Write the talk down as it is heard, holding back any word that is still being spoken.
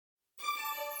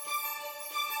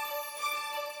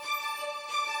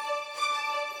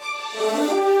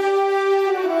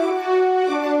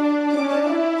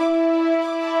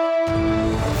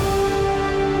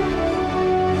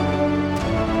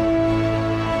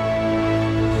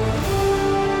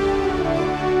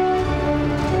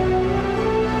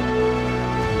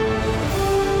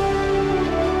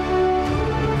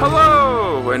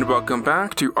Hello, and welcome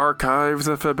back to Archives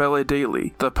of Fabella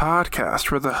Daily, the podcast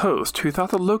where the host who thought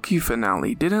the Loki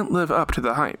finale didn't live up to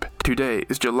the hype. Today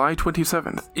is July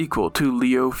 27th, equal to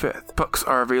Leo 5th. Books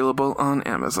are available on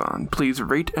Amazon. Please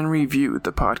rate and review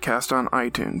the podcast on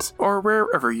iTunes, or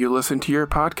wherever you listen to your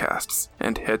podcasts,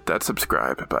 and hit that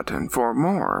subscribe button for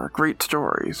more great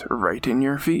stories right in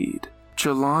your feed.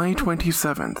 July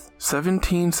 27th,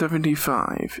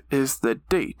 1775 is the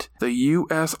date the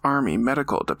U.S. Army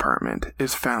Medical Department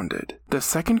is founded. The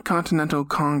Second Continental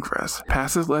Congress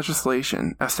passes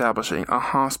legislation establishing a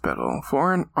hospital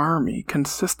for an army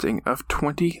consisting of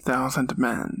 20,000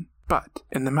 men. But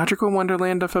in the magical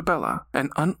wonderland of Fabella,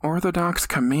 an unorthodox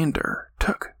commander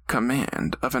took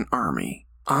command of an army.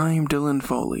 I'm Dylan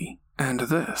Foley, and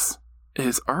this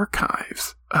is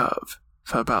Archives of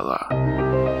Fabella.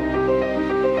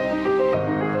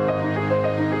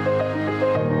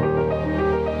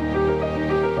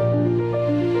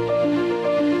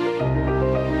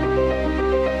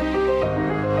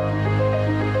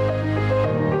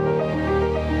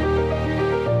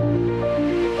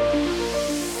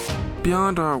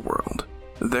 Beyond our world,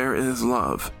 there is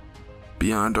love.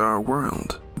 Beyond our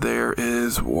world, there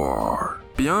is war.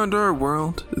 Beyond our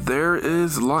world, there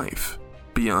is life.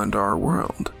 Beyond our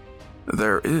world,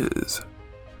 there is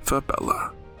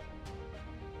Fabella.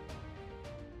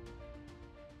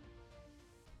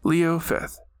 Leo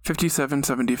 5th,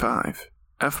 5775,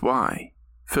 FY,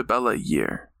 Fabella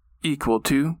year, equal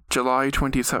to July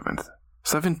 27th,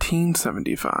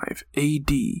 1775,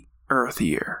 AD, Earth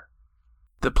year.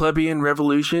 The plebeian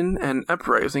revolution and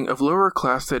uprising of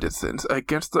lower-class citizens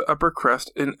against the upper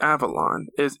crust in Avalon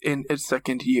is in its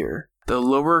second year. The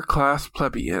lower-class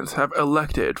plebeians have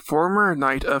elected former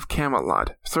Knight of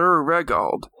Camelot, Sir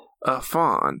Regald, a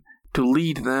faun, to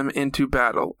lead them into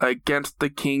battle against the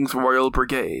King's Royal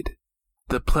Brigade.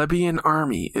 The plebeian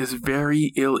army is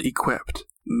very ill-equipped.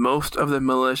 Most of the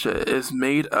militia is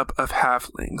made up of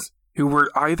halflings, who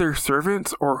were either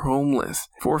servants or homeless,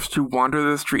 forced to wander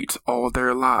the streets all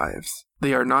their lives.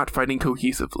 They are not fighting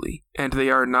cohesively, and they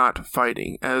are not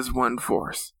fighting as one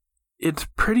force. It's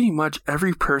pretty much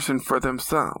every person for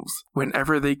themselves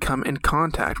whenever they come in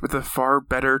contact with a far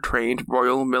better trained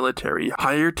royal military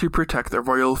hired to protect the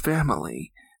royal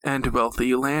family and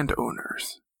wealthy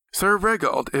landowners. Sir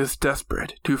Regald is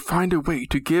desperate to find a way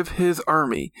to give his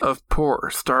army of poor,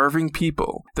 starving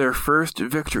people their first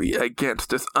victory against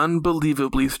this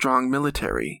unbelievably strong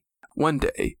military. One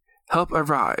day, help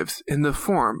arrives in the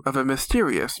form of a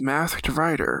mysterious masked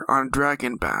rider on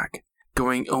dragonback,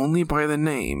 going only by the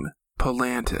name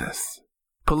Palantis.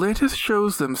 Palantis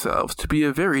shows themselves to be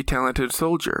a very talented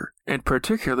soldier, and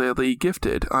particularly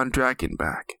gifted on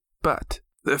dragonback, but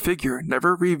the figure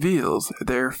never reveals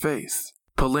their face.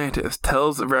 Palantis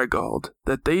tells Regald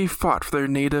that they fought for their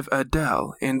native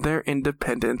Adele in their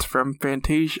independence from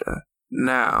Fantasia.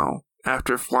 Now,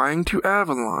 after flying to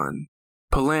Avalon,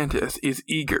 Palantis is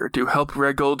eager to help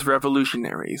Regald's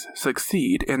revolutionaries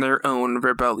succeed in their own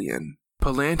rebellion.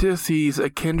 Palantis sees a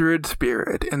kindred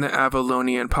spirit in the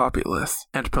Avalonian populace,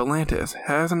 and Palantis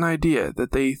has an idea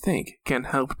that they think can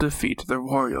help defeat the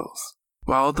royals.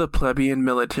 While the plebeian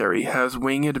military has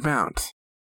winged mounts,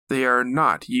 they are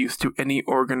not used to any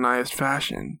organized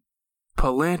fashion.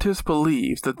 Palantis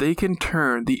believes that they can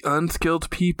turn the unskilled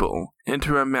people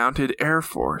into a mounted air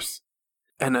force.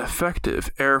 An effective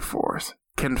air force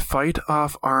can fight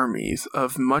off armies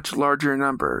of much larger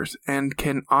numbers and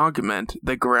can augment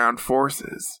the ground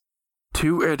forces.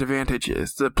 Two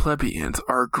advantages the plebeians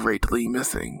are greatly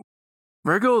missing.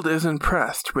 Regald is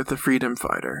impressed with the freedom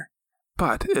fighter,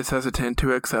 but is hesitant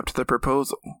to accept the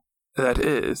proposal. That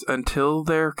is, until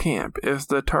their camp is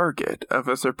the target of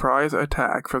a surprise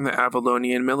attack from the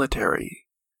Avalonian military.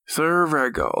 Sir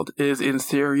Regald is in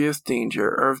serious danger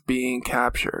of being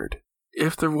captured.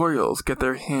 If the royals get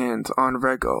their hands on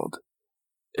Regald,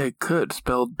 it could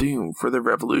spell doom for the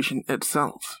revolution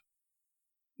itself.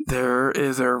 There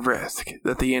is a risk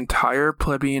that the entire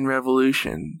plebeian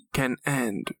revolution can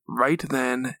end right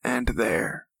then and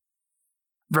there.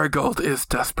 Regald is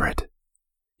desperate.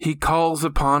 He calls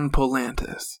upon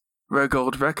Palantis.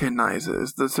 Regald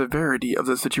recognizes the severity of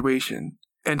the situation,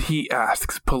 and he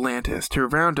asks Palantis to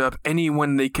round up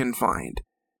anyone they can find,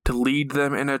 to lead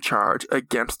them in a charge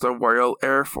against the Royal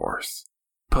Air Force.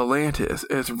 Palantis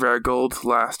is Regald's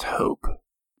last hope.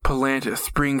 Palantis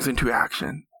springs into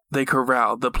action. They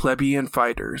corral the plebeian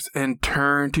fighters and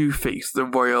turn to face the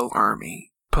royal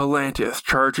army. Palantis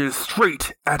charges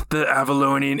straight at the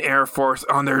Avalonian Air Force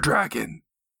on their dragon.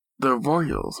 The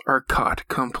royals are caught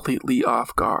completely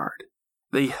off guard.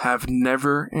 They have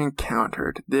never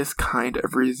encountered this kind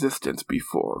of resistance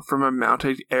before from a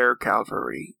mounted air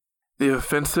cavalry. The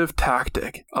offensive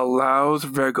tactic allows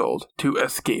Regold to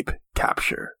escape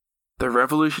capture. The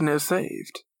revolution is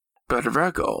saved, but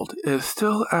Regold is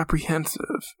still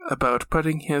apprehensive about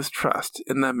putting his trust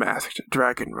in the masked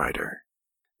dragon rider.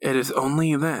 It is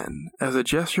only then, as a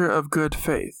gesture of good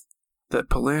faith, that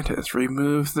Palantis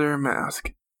removes their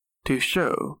mask to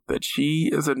show that she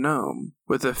is a gnome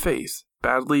with a face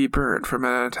badly burned from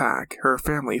an attack her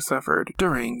family suffered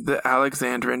during the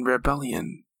Alexandrian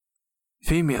Rebellion.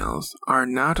 Females are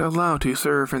not allowed to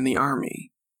serve in the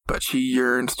army, but she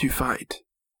yearns to fight.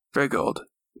 Regold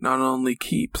not only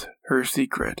keeps her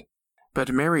secret,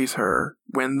 but marries her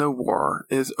when the war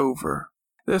is over.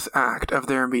 This act of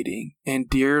their meeting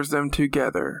endears them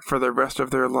together for the rest of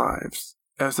their lives,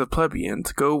 as the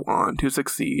plebeians go on to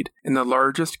succeed in the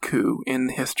largest coup in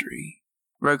history.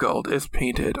 Regold is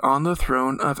painted on the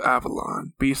throne of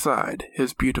Avalon beside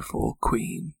his beautiful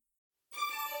queen.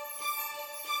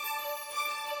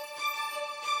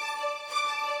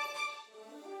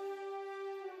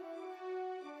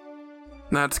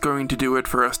 That's going to do it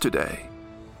for us today.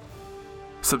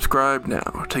 Subscribe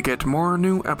now to get more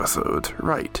new episodes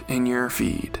right in your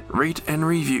feed. Rate and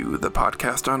review the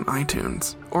podcast on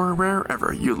iTunes or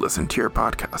wherever you listen to your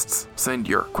podcasts. Send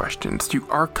your questions to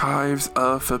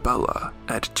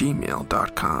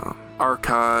archivesoffabella@gmail.com.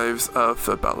 Archives of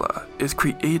Fabella is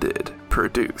created,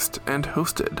 produced, and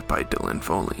hosted by Dylan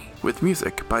Foley, with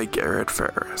music by Garrett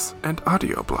Ferris and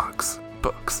audio blocks.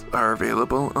 Books are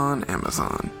available on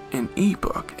Amazon in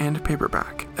ebook and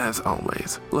paperback. As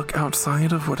always, look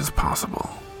outside of what is possible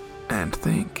and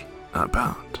think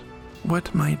about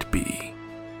what might be.